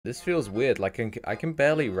This feels weird. Like I can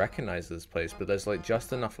barely recognize this place, but there's like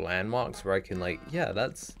just enough landmarks where I can like, yeah,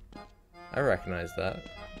 I recognize that.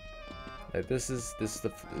 Like this is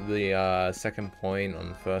the second point on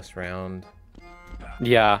the first round.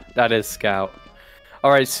 Yeah, that is Scout. All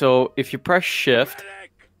right, so if you press Shift.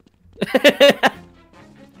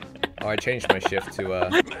 Oh, I changed my shift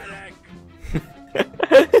to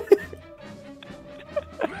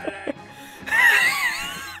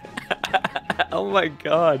Oh my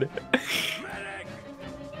god.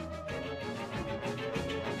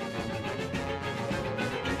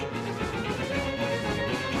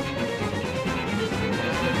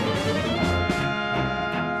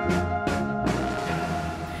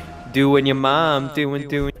 Doing your mom,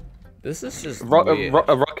 doing. This is just weird.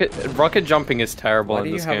 Rocket jumping is terrible Why in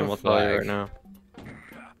do this you have game, a I'll tell you flag? right now.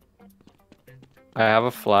 I have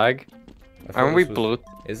a flag. I thought Aren't we this was- blue?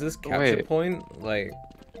 Is this capture Wait. point? Like...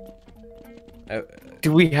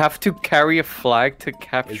 Do we have to carry a flag to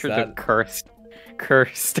capture the that- cursed?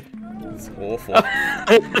 It's awful.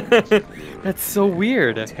 That's so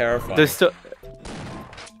weird. Terrifying. There's still...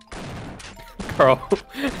 Bro,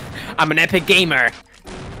 I'm an epic gamer.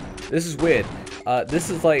 This is weird. This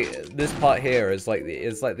is like this part here is like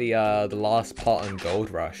the last part on Gold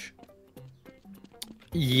Rush.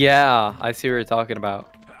 Yeah, I see what you're talking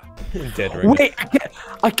about. Dead ring. Wait,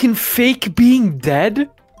 I can fake being dead?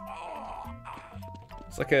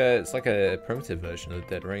 It's like a primitive version of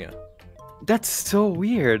Dead Ringer. That's so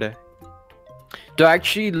weird. Do I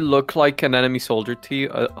actually look like an enemy soldier to you?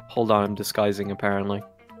 Hold on, I'm disguising apparently.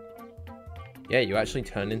 Yeah, you actually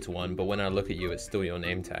turn into one, but when I look at you, it's still your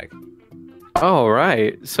name tag. Oh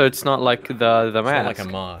right, so it's not like the It's not mask. like a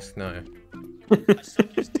mask, no.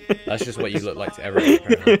 That's just what you look like to everyone.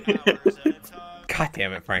 Apparently. God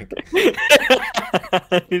damn it, Frank.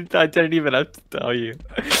 I didn't even have to tell you.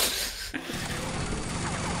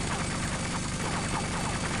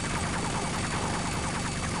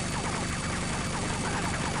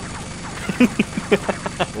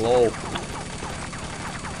 Lol.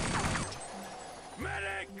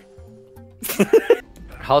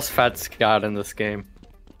 How's Fat Scout in this game?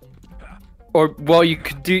 Or well, you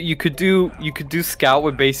could do Scout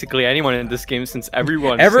with basically anyone in this game since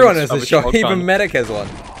everyone Has a shot. shotgun. Even Medic has one.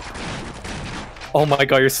 Oh my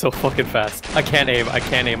god, you're so fucking fast. I can't aim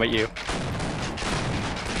at you.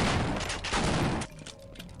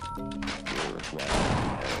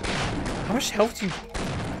 How much health do you?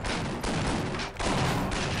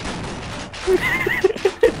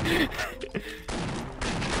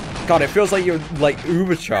 God, it feels like you're like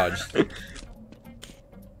uber charged.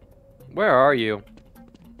 Where are you?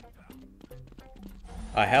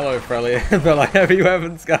 Hello, fellow heavy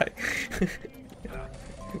weapons guy.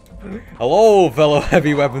 Hello, fellow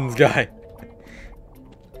heavy weapons guy.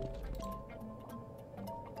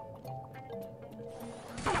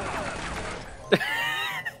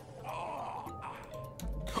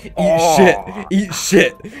 Eat shit! Eat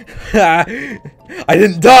shit! I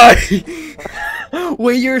didn't die!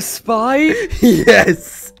 Wait, you're a spy?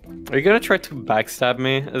 Yes! Are you gonna try to backstab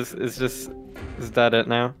me? Is that it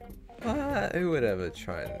now? Who would ever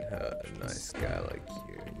try and hurt a nice guy like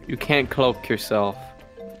you? You can't cloak yourself.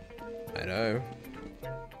 I know.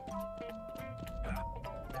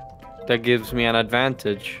 That gives me an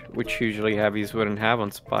advantage, which usually heavies wouldn't have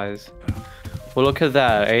on spies. Well, look at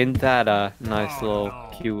that. Ain't that a nice little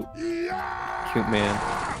cute man?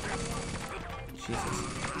 Jesus.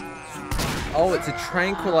 Oh, it's a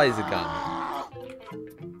tranquilizer gun.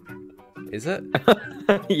 Is it?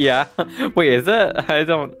 Yeah. Wait, is it? I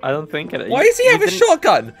don't think it. Why does he have a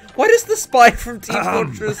shotgun? Why does the spy from Team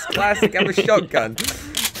Fortress Classic have a shotgun?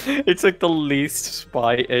 It's like the least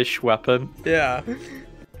spy-ish weapon. Yeah.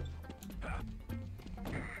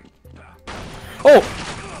 Oh!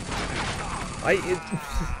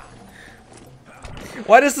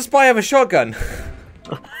 Why does the spy have a shotgun?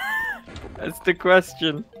 That's the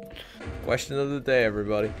question. Question of the day,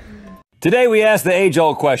 everybody. Today we ask the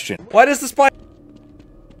age-old question. Why does the spy...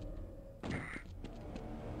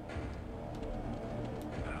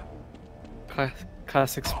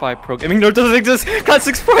 Classic spy programming node doesn't exist!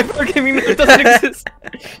 Classic spy programming node doesn't exist!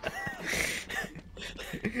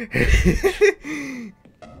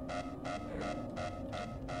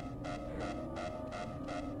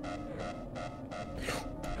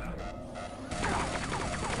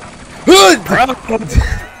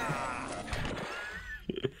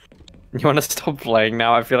 You wanna stop playing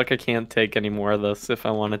now? I feel like I can't take any more of this if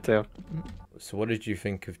I wanted to. So what did you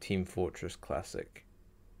think of Team Fortress Classic?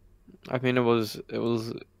 I mean, it was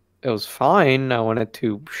fine. I wanted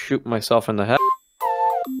to shoot myself in the head.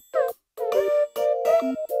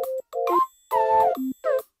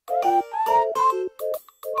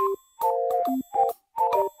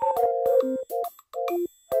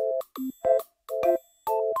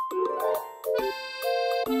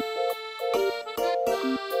 Bye.